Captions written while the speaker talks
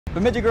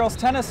Bemidji girls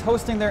tennis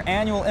hosting their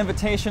annual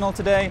Invitational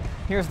today.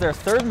 Here's their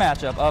third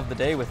matchup of the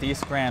day with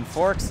East Grand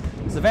Forks.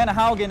 Savannah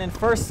Haugen in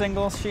first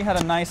singles. She had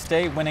a nice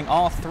day, winning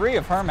all three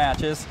of her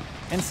matches.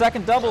 In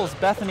second doubles,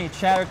 Bethany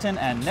Chatterton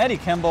and Nettie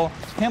Kimball.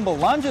 Kimball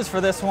lunges for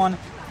this one,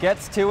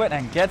 gets to it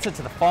and gets it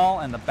to the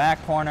fall in the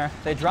back corner.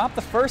 They drop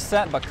the first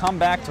set but come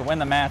back to win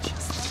the match.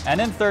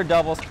 And in third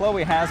doubles,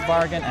 Chloe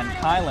Hasbargen and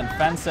Kylan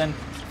Fenson.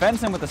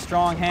 Fenson with a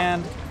strong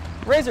hand.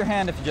 Raise your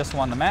hand if you just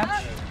won the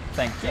match.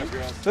 Thank you.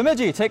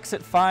 Bemidji takes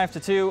it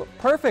 5-2,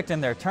 perfect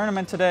in their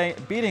tournament today,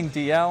 beating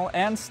DL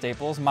and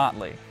Staples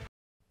Motley.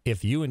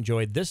 If you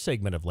enjoyed this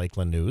segment of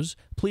Lakeland News,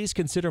 please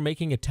consider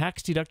making a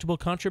tax-deductible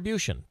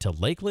contribution to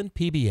Lakeland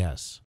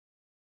PBS.